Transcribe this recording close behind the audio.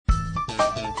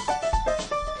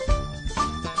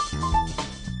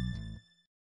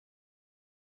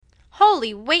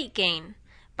Holy weight gain!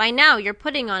 By now you're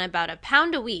putting on about a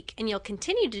pound a week, and you'll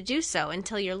continue to do so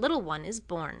until your little one is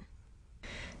born.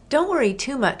 Don't worry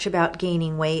too much about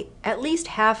gaining weight. At least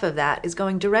half of that is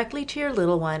going directly to your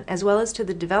little one, as well as to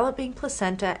the developing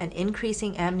placenta and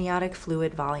increasing amniotic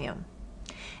fluid volume.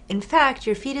 In fact,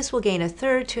 your fetus will gain a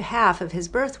third to half of his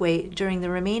birth weight during the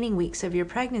remaining weeks of your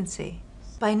pregnancy.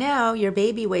 By now, your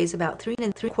baby weighs about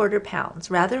 3¾ pounds,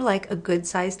 rather like a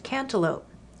good-sized cantaloupe.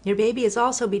 Your baby is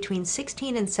also between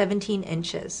 16 and 17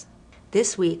 inches.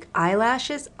 This week,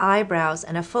 eyelashes, eyebrows,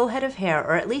 and a full head of hair,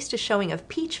 or at least a showing of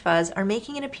peach fuzz, are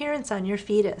making an appearance on your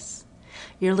fetus.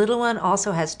 Your little one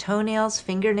also has toenails,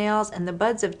 fingernails, and the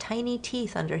buds of tiny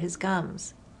teeth under his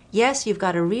gums. Yes, you've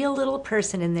got a real little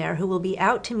person in there who will be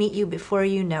out to meet you before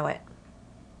you know it.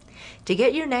 To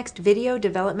get your next video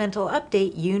developmental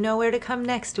update, you know where to come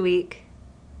next week.